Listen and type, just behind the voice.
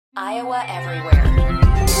Iowa everywhere.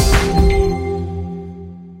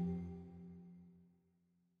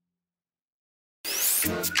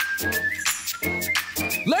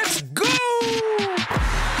 Let's go!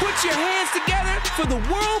 Put your hands together for the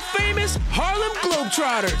world-famous Harlem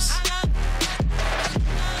Globetrotters.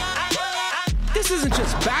 This isn't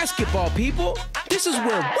just basketball, people. This is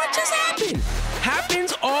where what just happened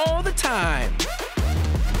happens all the time.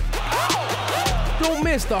 Don't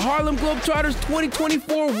miss the Harlem Globetrotters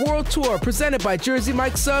 2024 World Tour presented by Jersey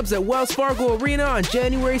Mike Subs at Wells Fargo Arena on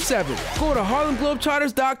January 7th. Go to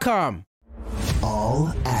harlemglobetrotters.com.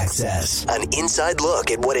 All Access. An inside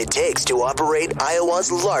look at what it takes to operate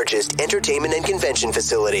Iowa's largest entertainment and convention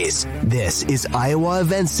facilities. This is Iowa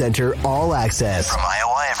Events Center All Access. From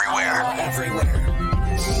Iowa Everywhere. Iowa everywhere.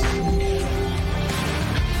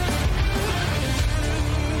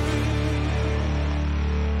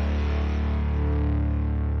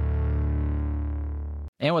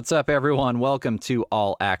 And what's up, everyone? Welcome to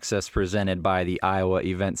All Access presented by the Iowa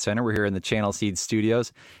Event Center. We're here in the Channel Seed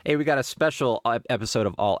Studios. Hey, we got a special episode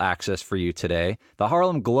of All Access for you today. The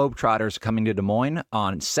Harlem Globetrotters coming to Des Moines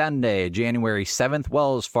on Sunday, January 7th,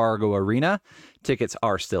 Wells Fargo Arena. Tickets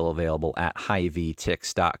are still available at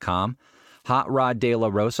HighVTix.com. Hot Rod De La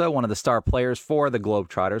Rosa, one of the star players for the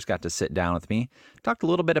Globetrotters, got to sit down with me. Talked a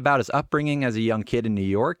little bit about his upbringing as a young kid in New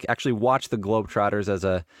York. Actually watched the Globetrotters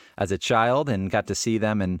as a child and got to see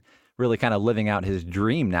them and really kind of living out his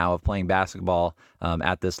dream now of playing basketball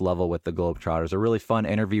at this level with the Globetrotters. A really fun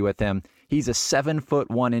interview with him. He's a 7'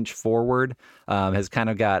 1 inch forward, has kind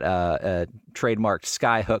of got a trademarked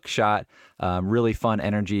sky hook shot. Really fun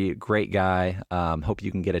energy, great guy. Hope you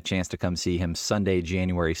can get a chance to come see him Sunday,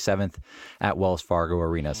 January 7th at Wells Fargo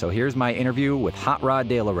Arena. So here's my interview with Hot Rod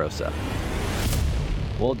De La Rosa.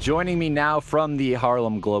 Well, joining me now from the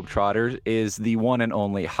Harlem Globetrotters is the one and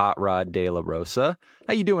only Hot Rod De La Rosa.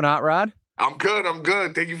 How you doing, Hot Rod? I'm good.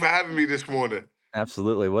 Thank you for having me this morning.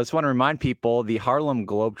 Absolutely. Well, I just want to remind people the Harlem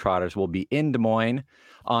Globetrotters will be in Des Moines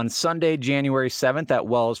on Sunday, January 7th at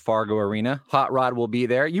Wells Fargo Arena. Hot Rod will be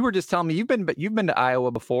there. You were just telling me you've been to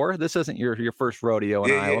Iowa before. This isn't your first rodeo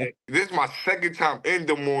in Iowa. Yeah. This is my second time in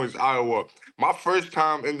Des Moines, Iowa. My first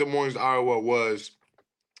time in Des Moines, Iowa was,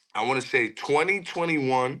 I want to say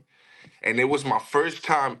 2021. And it was my first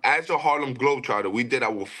time as a Harlem Globetrotter. We did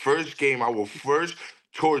our first game, our first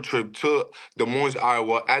tour trip to Des Moines,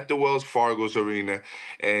 Iowa at the Wells Fargo's Arena.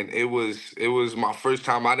 And it was my first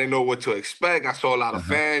time. I didn't know what to expect. I saw a lot of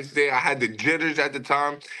fans there. I had the jitters at the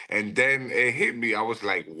time. And then it hit me. I was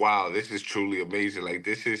like, wow, this is truly amazing. Like,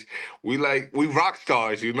 we rock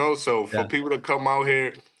stars, you know? So for people to come out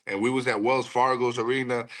here, and we was at Wells Fargo's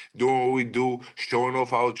Arena doing what we do, showing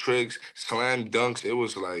off our tricks, slam dunks. It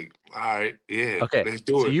was like, all right, yeah, Okay, let's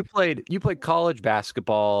do so it. you played college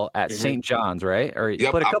basketball at St. John's, right? Or you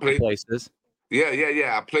played a couple places. Yeah.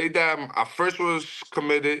 I played that. I first was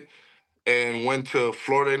committed and went to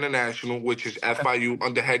Florida International, which is FIU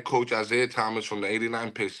under head coach Isaiah Thomas from the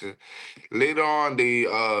 '89 Pistons. Later on, the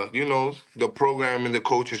program and the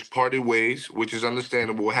coaches parted ways, which is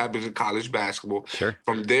understandable. What happens in college basketball. Sure.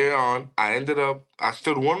 From there on, I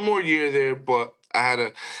stood one more year there, but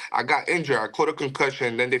I got injured. I caught a concussion,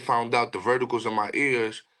 and then they found out the verticals in my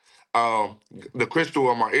ears. The crystal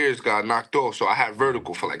on my ears got knocked off, so I had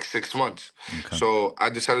vertigo for like 6 months. Okay. So I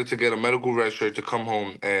decided to get a medical red shirt to come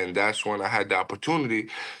home, and that's when I had the opportunity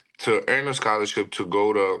to earn a scholarship to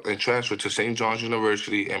go to and transfer to St. John's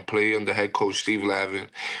University and play under head coach Steve Lavin,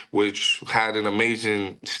 which had an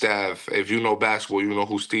amazing staff. If you know basketball, you know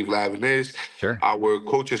who Steve Lavin is. Sure. Our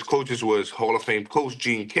coaches was Hall of Fame coach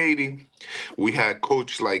Gene Cady. We had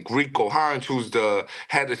coach like Rico Hines, who's the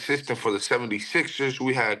head assistant for the 76ers.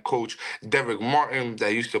 We had coach Derek Martin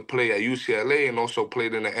that used to play at UCLA and also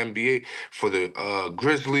played in the NBA for the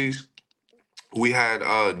Grizzlies. We had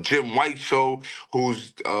Jim Whitesell, who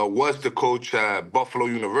was the coach at Buffalo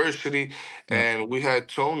University. And we had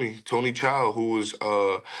Tony Child, who was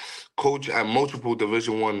coach at multiple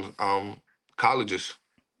Division I colleges.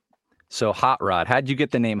 So Hot Rod, how'd you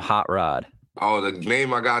get the name Hot Rod? Oh,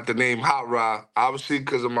 I got the name Hot Rod, obviously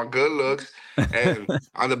because of my good looks. And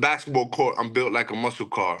on the basketball court, I'm built like a muscle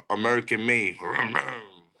car, American made.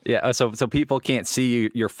 Yeah, so people can't see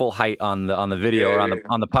your full height on the video or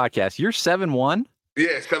on the podcast. You're 7'1"?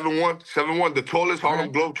 Yeah, 7'1", the tallest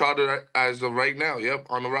Harlem Globetrotter as of right now. Yep,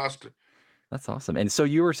 on the roster. That's awesome. And so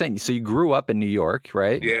you were saying, so you grew up in New York,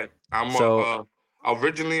 right? Yeah,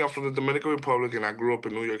 originally I'm from the Dominican Republic, and I grew up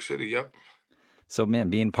in New York City. Yep. So, man,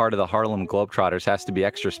 being part of the Harlem Globetrotters has to be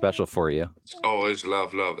extra special for you. Oh, it's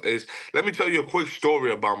love, love. It's Let me tell you a quick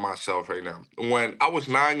story about myself right now. When I was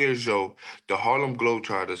 9 years old, the Harlem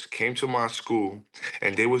Globetrotters came to my school,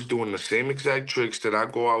 and they was doing the same exact tricks that I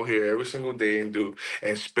go out here every single day and do,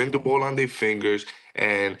 and spin the ball on their fingers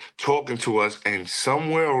and talking to us. And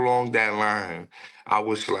somewhere along that line, I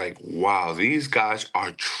was like, wow, these guys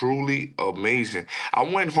are truly amazing. I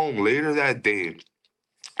went home later that day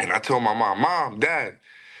and I told my mom, Dad,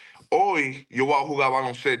 hoy yo voy a jugar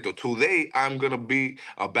baloncesto. Today I'm gonna be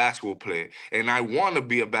a basketball player, and I want to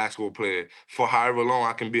be a basketball player for however long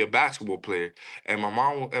I can be a basketball player. And my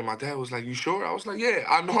mom and my dad was like, "You sure?" I was like, "Yeah,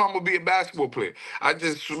 I know I'm gonna be a basketball player." I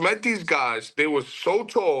just met these guys. They were so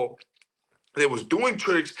tall. They was doing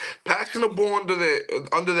tricks, passing the ball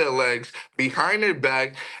under their legs, behind their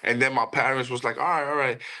back, and then my parents was like, "All right, all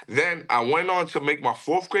right." Then I went on to make my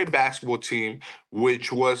fourth grade basketball team,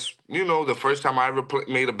 which was, the first time I ever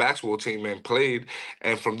made a basketball team and played.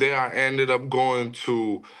 And from there, I ended up going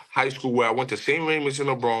to high school where I went to St. Raymond's in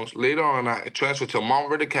the Bronx. Later on, I transferred to Mount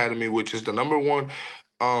Red Academy, which is the number one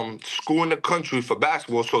school in the country for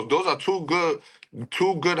basketball. So those are two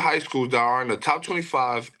good high schools that are in the top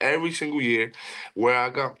 25 every single year. Where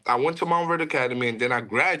I went to Mount Red Academy, and then I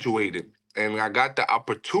graduated, and I got the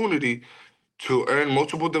opportunity to earn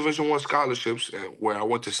multiple Division I scholarships, where I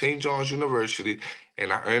went to St. John's University,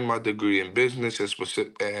 and I earned my degree in business and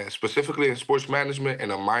specifically in sports management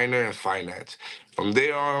and a minor in finance. From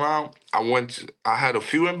there on out, I had a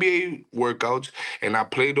few NBA workouts, and I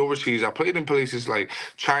played overseas. I played in places like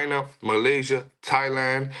China, Malaysia,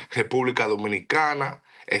 Thailand, República Dominicana,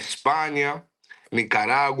 España,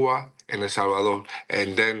 Nicaragua, and El Salvador.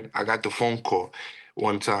 And then I got the phone call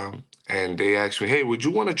one time, and they asked me, "Hey, would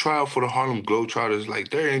you want to try out for the Harlem Globetrotters? Like,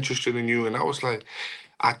 they're interested in you." And I was like,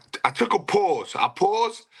 I took a pause. I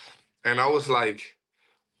paused, and I was like,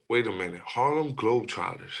 "Wait a minute, Harlem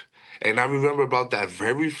Globetrotters." And I remember about that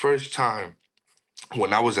very first time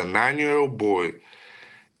when I was a 9-year-old boy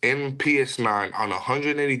in PS9 on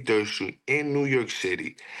 183rd Street in New York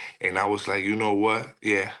City. And I was like, you know what?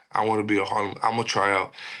 Yeah, I want to be a Harlem. I'm going to try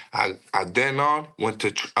out. I then on went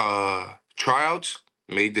to tryouts,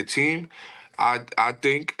 made the team. I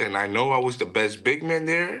think, and I know I was the best big man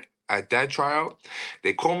there at that tryout.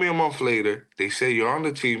 They called me a month later. They said, "You're on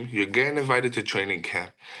the team. You're getting invited to training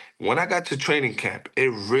camp." When I got to training camp,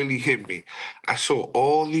 it really hit me. I saw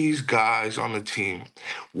all these guys on the team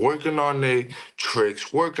working on their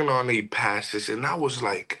tricks, working on their passes, and I was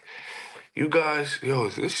like, "You guys,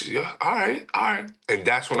 yo, all right, all right." And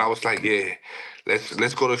that's when I was like, "Yeah,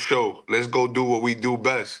 let's go to show. Let's go do what we do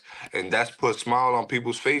best." And that's put a smile on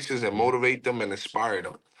people's faces and Yeah. motivate them and inspire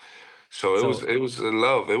them. So it was So it was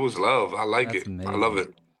love. It was love. I like that's it. I love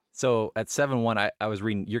amazing. it. So at 7'1", I was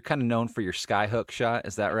reading, you're kind of known for your sky hook shot.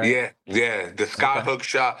 Is that right? Yeah, yeah. The sky Okay. hook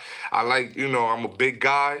shot. I like, I'm a big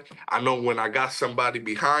guy. I know when I got somebody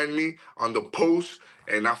behind me on the post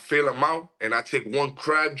and I feel them out and I take one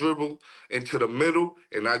crab dribble into the middle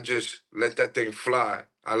and I just let that thing fly.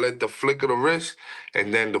 I let the flick of the wrist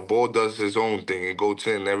and then the ball does its own thing. It goes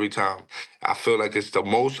in every time. I feel like it's the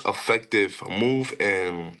most effective move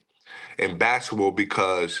in basketball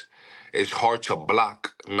because it's hard to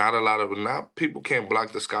block. Not people can't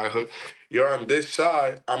block the sky hook. You're on this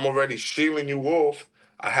side. I'm already shielding you off.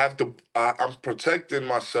 I'm protecting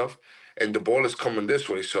myself, and the ball is coming this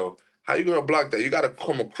way. So how you gonna block that? You gotta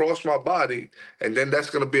come across my body, and then that's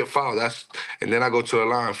gonna be a foul. And then I go to the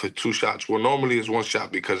line for two shots. Well, normally it's one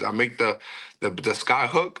shot because I make the sky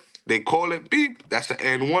hook. They call it beep. That's the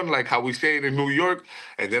N one, like how we say it in New York,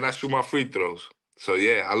 and then I shoot my free throws. So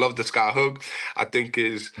yeah, I love the sky hook. I think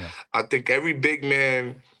is Yeah. I think every big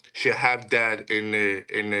man should have that in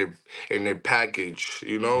their package.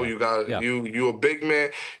 Yeah. You got Yeah. you a big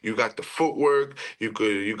man, you got the footwork, you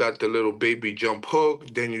got the little baby jump hook,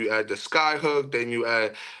 then you add the sky hook, then you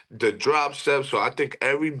add the drop step. So I think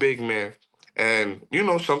every big man and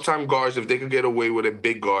sometimes guards, if they could get away with it,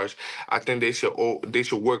 big guards, I think they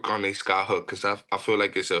should work on their sky hook because I feel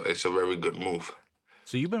like it's a very good move.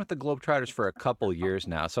 So you've been with the Globetrotters for a couple years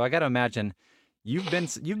now. So I got to imagine you've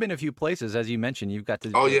been a few places, as you mentioned. You've got to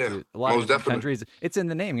Oh go yeah, to a lot of most different definitely. countries. It's in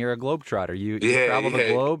the name. You're a Globetrotter. You Yeah, travel the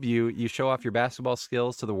yeah. globe. You show off your basketball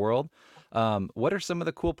skills to the world. What are some of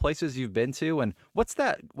the cool places you've been to, and what's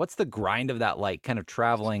the grind of that like, kind of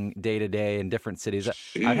traveling day to day in different cities?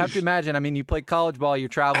 I'd have to Sheesh. imagine. I mean, you play college ball, you're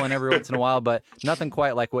traveling every once in a while, but nothing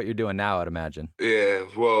quite like what you're doing now, I'd imagine. Yeah,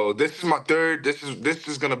 well, this is my third. This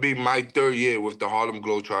is gonna be my third year with the Harlem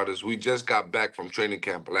Globetrotters. We just got back from training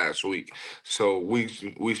camp last week, so we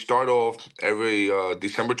start off every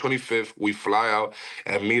December 25th. We fly out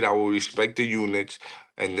and meet our respective units,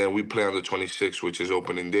 and then we play on the 26th, which is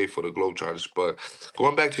opening day for the Globetrotters. But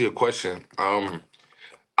going back to your question,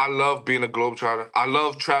 I love being a Globetrotter. I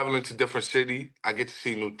love traveling to different city. I get to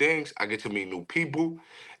see new things. I get to meet new people,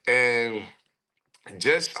 and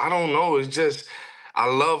just I don't know. It's just I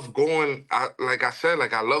love going. Like I said,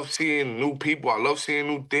 like I love seeing new people. I love seeing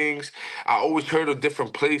new things. I always heard of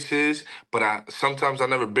different places, but I sometimes I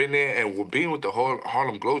never been there. And we're being with the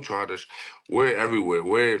Harlem Globetrotters. We're everywhere.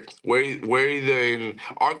 We're either in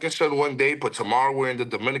Arkansas one day, but tomorrow we're in the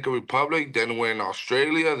Dominican Republic. Then we're in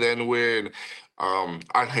Australia. Then we're in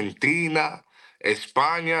Argentina.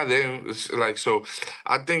 España, then it's like so.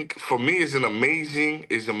 I think for me, it's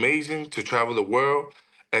amazing to travel the world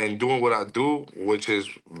and doing what I do, which is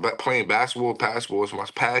playing basketball. Basketball is my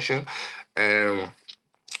passion, and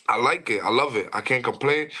I like it. I love it. I can't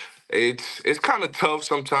complain. It's kind of tough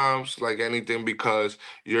sometimes, like anything, because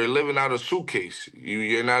you're living out a suitcase.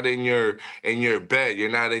 You're not in your bed. You're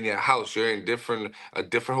not in your house. You're in a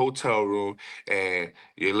different hotel room, and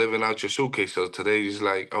you're living out your suitcase. So today is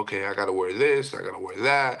like, okay, I gotta wear this. I gotta wear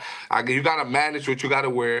that. You gotta manage what you gotta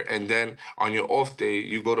wear, and then on your off day,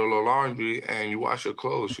 you go to the laundry and you wash your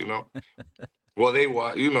clothes. Well, they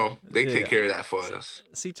wash. They take Yeah. care of that for us.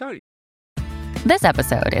 See, Tony. This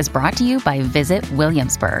episode is brought to you by Visit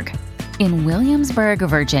Williamsburg. In Williamsburg,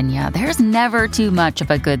 Virginia, there's never too much of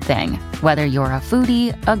a good thing. Whether you're a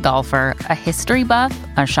foodie, a golfer, a history buff,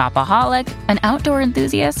 a shopaholic, an outdoor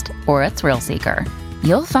enthusiast, or a thrill seeker,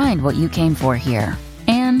 you'll find what you came for here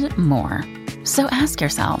and more. So ask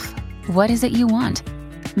yourself, what is it you want?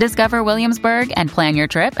 Discover Williamsburg and plan your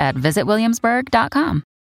trip at visitwilliamsburg.com.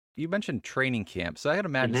 You mentioned training camp, so I can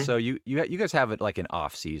imagine. So you guys have it like an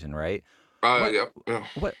off season, right? What, Yeah.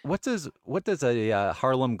 what does a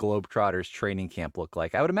Harlem Globetrotters training camp look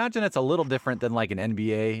like? I would imagine it's a little different than like an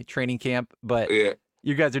NBA training camp, but Yeah.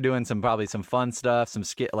 you guys are doing probably some fun stuff, some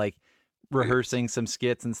like rehearsing some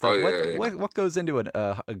skits and stuff. Oh, yeah, yeah. What goes into a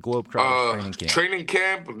Globetrotters training camp? Training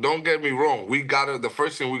camp, don't get me wrong. The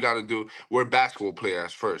first thing we gotta do, we're basketball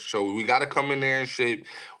players first. So we gotta come in there in shape.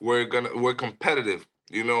 We're competitive.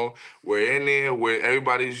 We're in there where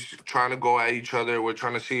everybody's trying to go at each other. We're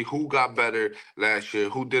trying to see who got better last year,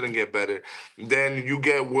 who didn't get better. Then you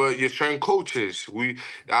get what your certain coaches.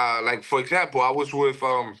 Like for example, I was with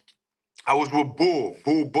Bull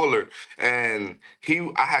Bullard, and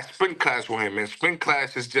I had sprint class with him, and sprint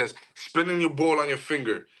class is just spinning your ball on your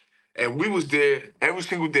finger. And we was there every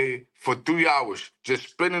single day for 3 hours, just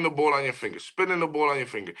spinning the ball on your finger, spinning the ball on your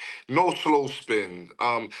finger. No slow spin.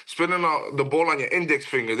 Spinning the ball on your index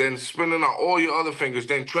finger, then spinning on all your other fingers,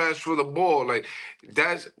 then transfer the ball. Like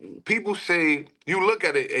that's people say you look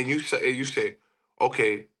at it and you say,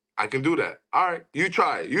 okay, I can do that. All right, you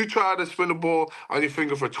try it. You try to spin the ball on your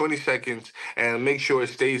finger for 20 seconds and make sure it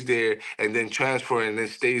stays there and then transfer and then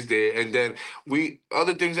stays there. And then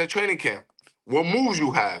other things at training camp. What moves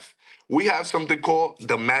you have? We have something called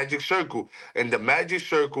the magic circle. And the magic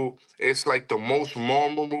circle is like the most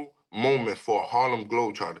memorable moment for a Harlem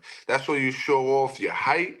Globetrotter. That's where you show off your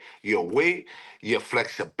height, your weight, your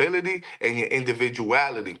flexibility, and your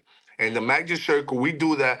individuality. And the Magic Circle, we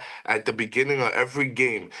do that at the beginning of every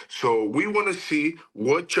game. So we want to see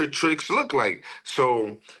what your tricks look like.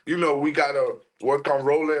 So, we got to work on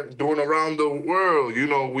rolling, doing around the world.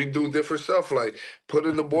 We do different stuff like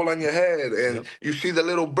putting the ball on your head and you see the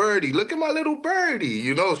little birdie. Look at my little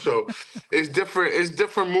birdie, So it's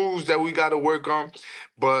different moves that we got to work on.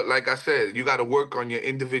 But like I said, you got to work on your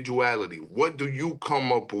individuality. What do you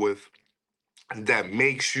come up with that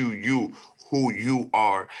makes you who you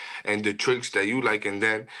are and the tricks that you like? And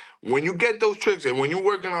then when you get those tricks and when you're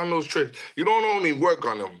working on those tricks, you don't only work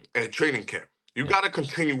on them at training camp. You gotta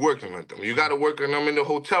continue working on them. You gotta work on them in the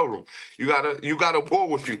hotel room. You gotta ball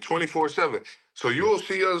with you 24/7. So you'll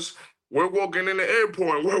see us. We're walking in the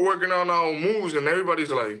airport and we're working on our moves, and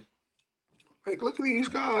everybody's like, look at these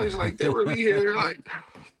guys, like they're really here, like.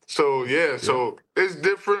 So yeah, so it's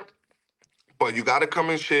different. But you got to come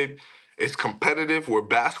in shape. It's competitive. We're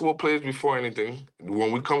basketball players before anything.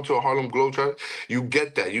 When we come to a Harlem Globetrotter, you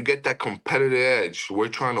get that. You get that competitive edge. We're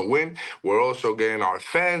trying to win. We're also getting our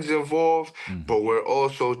fans involved, but we're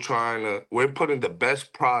also we're putting the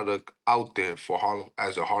best product out there for Harlem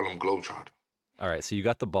as a Harlem Globetrotter. All right, so you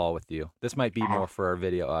got the ball with you. This might be more for our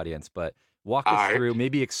video audience, but walk All us right. through,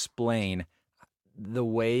 maybe explain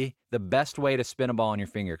the best way to spin a ball on your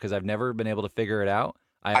finger, because I've never been able to figure it out.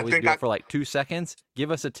 I I always think do it for like 2 seconds. Give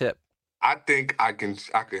us a tip. I think I can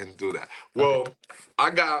do that. Okay. Well, I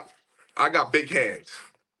got big hands.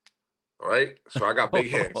 All right? So I got big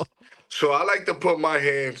hands. So I like to put my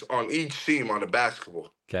hands on each seam on the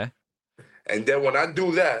basketball. Okay. And then when I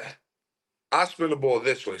do that, I spin the ball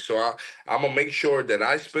this way. So I'm gonna make sure that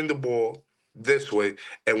I spin the ball this way.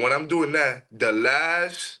 And when I'm doing that, the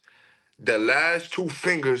last two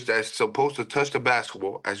fingers that's supposed to touch the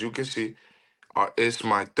basketball, as you can see, is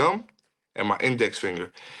my thumb and my index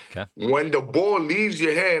finger. Okay. When the ball leaves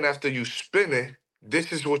your hand after you spin it,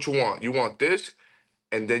 this is what you want. You want this,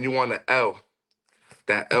 and then you want an L,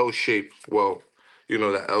 that L shape. Well, you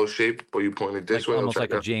know that L shape, but you point it this Like way. almost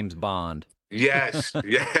upside like a down. James Bond. Yes,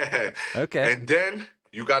 yeah. Okay. And then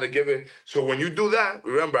you gotta give it. So when you do that,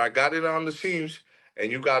 remember I got it on the seams,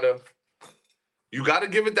 and you gotta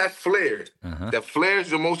give it that flair. Uh-huh. That flair is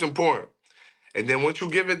the most important. And then once you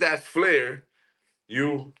give it that flair,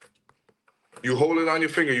 you hold it on your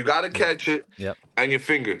finger. You gotta catch it Yep. on your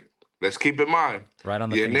finger. Let's keep in mind. Right on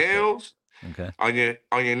the Your fingertip. nails, Okay. on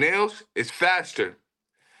your nails, it's faster.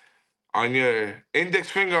 On your index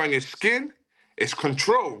finger, on your skin, it's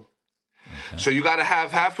control. Okay. So you gotta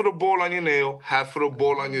have half of the ball on your nail, half of the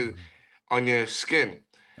ball on your skin.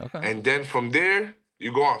 Okay. And then from there,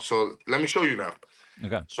 you go on. So let me show you now.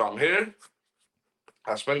 Okay. So I'm here,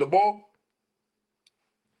 I spin the ball.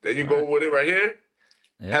 Then you go with it right here.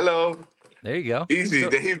 Yep. Hello. There you go. Easy. So-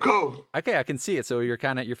 There you go. Okay, I can see it. So your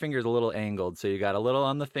finger's a little angled. So you got a little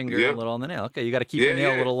on the finger, Yep. a little on the nail. Okay, you got to keep the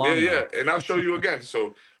nail a little long. Yeah. there. And I'll show you again.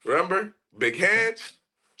 So remember, big hands.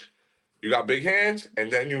 You got big hands, and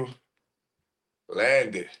then you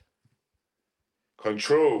land it.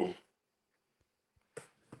 Control.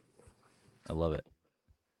 I love it.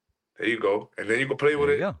 There you go. And then you can play with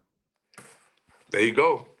There it. you go. There you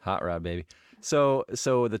go. Hot rod, baby. So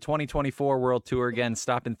the 2024 World Tour again,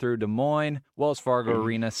 stopping through Des Moines, Wells Fargo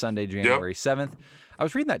Arena, Sunday, January 7th. I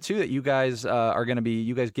was reading that too, that you guys are going to be,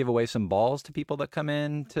 you guys give away some balls to people that come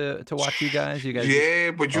in to watch you guys. You guys.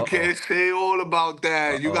 Yeah, but you can't say all about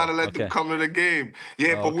that. You gotta let them come to the game.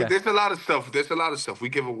 Yeah, but okay. there's a lot of stuff. There's a lot of stuff. We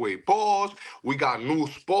give away balls. We got new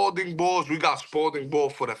Spalding balls. We got Spalding ball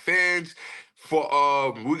for the fans. We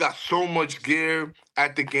got so much gear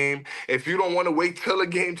at the game. If you don't want to wait till the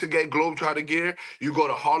game to get Globetrotter gear, you go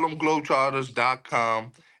to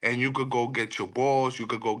HarlemGlobetrotters.com and you could go get your balls. You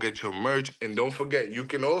could go get your merch, and don't forget, you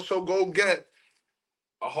can also go get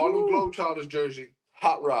a Harlem Globetrotters jersey,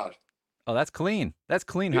 hot rod. Oh, that's clean. That's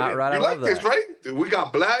clean, hot rod. You I like love that. this, right? We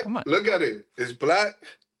got black. Come on. Look at it. It's black,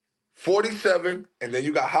 47, and then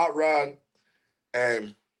you got hot rod,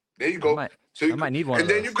 and there you go. I might need one and of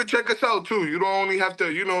then those. you could check us out too. You don't only have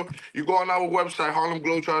to, you go on our website,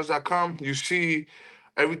 HarlemGlobetrotters.com. You see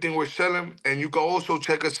everything we're selling, and you can also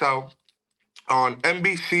check us out on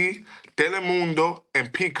NBC, Telemundo,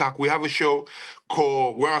 and Peacock. We have a show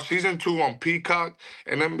we're on season 2 on Peacock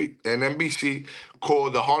and NBC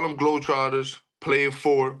called the Harlem Globetrotters Play It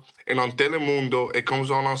Forward. And on Telemundo, it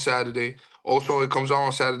comes on Saturday. Also, it comes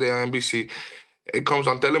on Saturday on NBC. It comes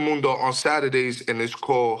on Telemundo on Saturdays, and it's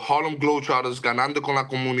called Harlem Globetrotters Ganando con la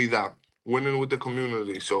Comunidad, winning with the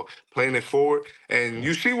community. So playing it forward. And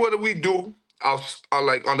you see what we do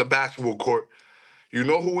like on the basketball court. You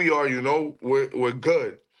know who we are. You know we're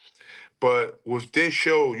good. But with this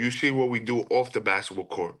show, you see what we do off the basketball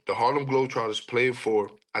court. The Harlem Globetrotters Play It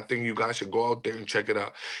Forward. I think you guys should go out there and check it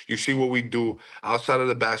out. You see what we do outside of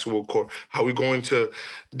the basketball court, how we go into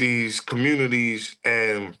these communities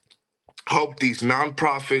and help these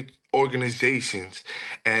nonprofit organizations.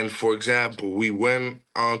 And for example, we went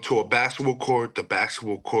onto a basketball court. The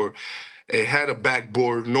basketball court, it had a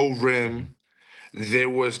backboard, no rim. There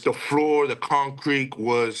was the floor, the concrete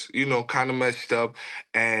was, kind of messed up.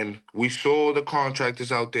 And we saw the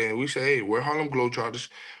contractors out there and we said, hey, we're Harlem Globetrotters.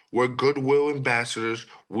 We're goodwill ambassadors.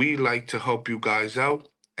 We like to help you guys out.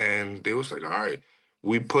 And they was like, all right.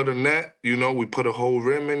 We put a net, we put a whole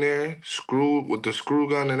rim in there, screwed with the screw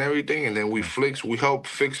gun and everything. And then we helped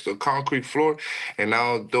fix the concrete floor. And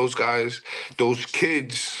now those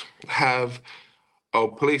kids have a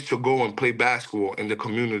place to go and play basketball in the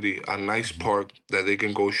community, a nice park that they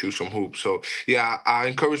can go shoot some hoops. So, yeah, I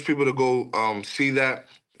encourage people to go see that.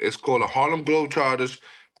 It's called the Harlem Globetrotters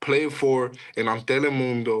Play It Forward, and on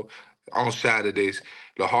Telemundo on Saturdays.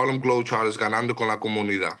 The Harlem Globetrotters Ganando con la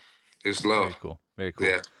Comunidad. It's love. Very cool. Very cool.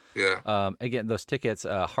 Yeah. Again, those tickets,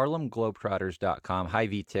 HarlemGlobetrotters.com,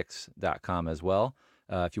 HighVTix.com as well.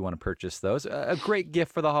 if you want to purchase those. A great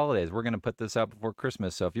gift for the holidays. We're going to put this out before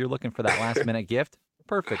Christmas, so if you're looking for that last-minute gift,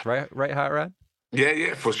 perfect, right, Hot Rod?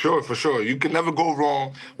 Yeah, for sure, for sure. You can never go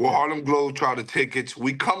wrong with Harlem Globetrotter tickets.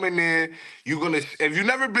 We coming in. If you've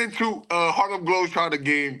never been to a Harlem Globetrotter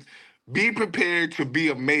game, be prepared to be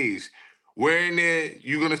amazed. We're in there.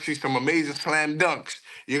 You're gonna see some amazing slam dunks.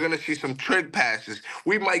 You're gonna see some trick passes.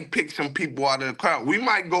 We might pick some people out of the crowd.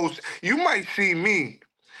 You might see me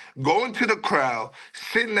go into the crowd,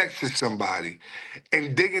 sit next to somebody,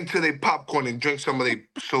 and dig into their popcorn and drink some of their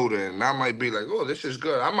soda. And I might be like, oh, this is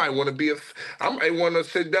good. I might want to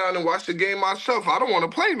sit down and watch the game myself. I don't want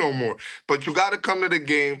to play no more. But you got to come to the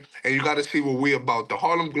game, and you got to see what we about. The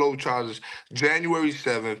Harlem Globetrotters, January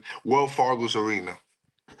 7th, Wells Fargo's Arena.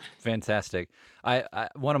 Fantastic. I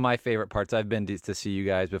one of my favorite parts, I've been to see you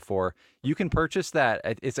guys before. You can purchase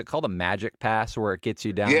that. Is it called a Magic Pass, where it gets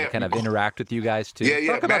you down to kind of interact with you guys too?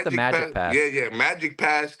 Yeah. Talk about the Magic Pass. Yeah. Magic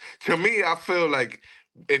Pass. To me, I feel like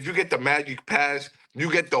if you get the Magic Pass,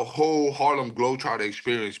 you get the whole Harlem Globetrotter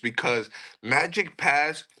experience, because Magic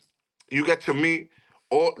Pass, you get to meet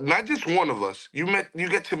not just one of us. You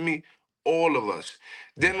get to meet all of us.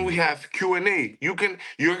 Then we have Q&A. You're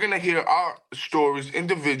gonna hear our stories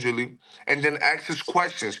individually, and then ask us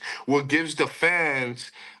questions, what gives the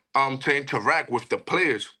fans to interact with the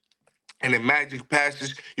players. And in Magic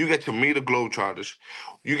Passes, you get to meet the Globetrotters.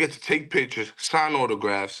 You get to take pictures, sign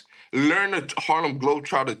autographs, learn a Harlem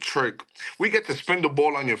Globetrotter trick. We get to spin the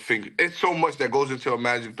ball on your finger. It's so much that goes into a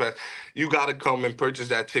Magic Pass. You got to come and purchase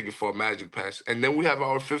that ticket for a Magic Pass. And then we have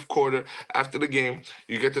our fifth quarter after the game.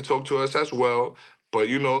 You get to talk to us as well. But,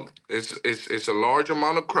 it's a large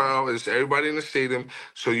amount of crowd. It's everybody in the stadium.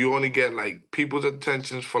 So you only get, people's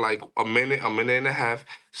attention for, a minute and a half,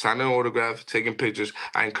 signing autographs, taking pictures.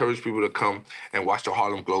 I encourage people to come and watch the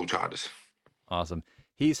Harlem Globetrotters. Awesome.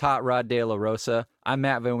 He's Hot Rod De La Rosa. I'm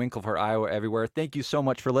Matt Van Winkle for Iowa Everywhere. Thank you so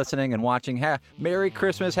much for listening and watching. Merry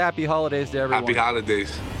Christmas. Happy holidays to everyone. Happy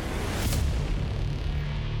holidays.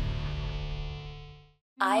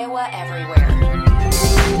 Iowa Everywhere.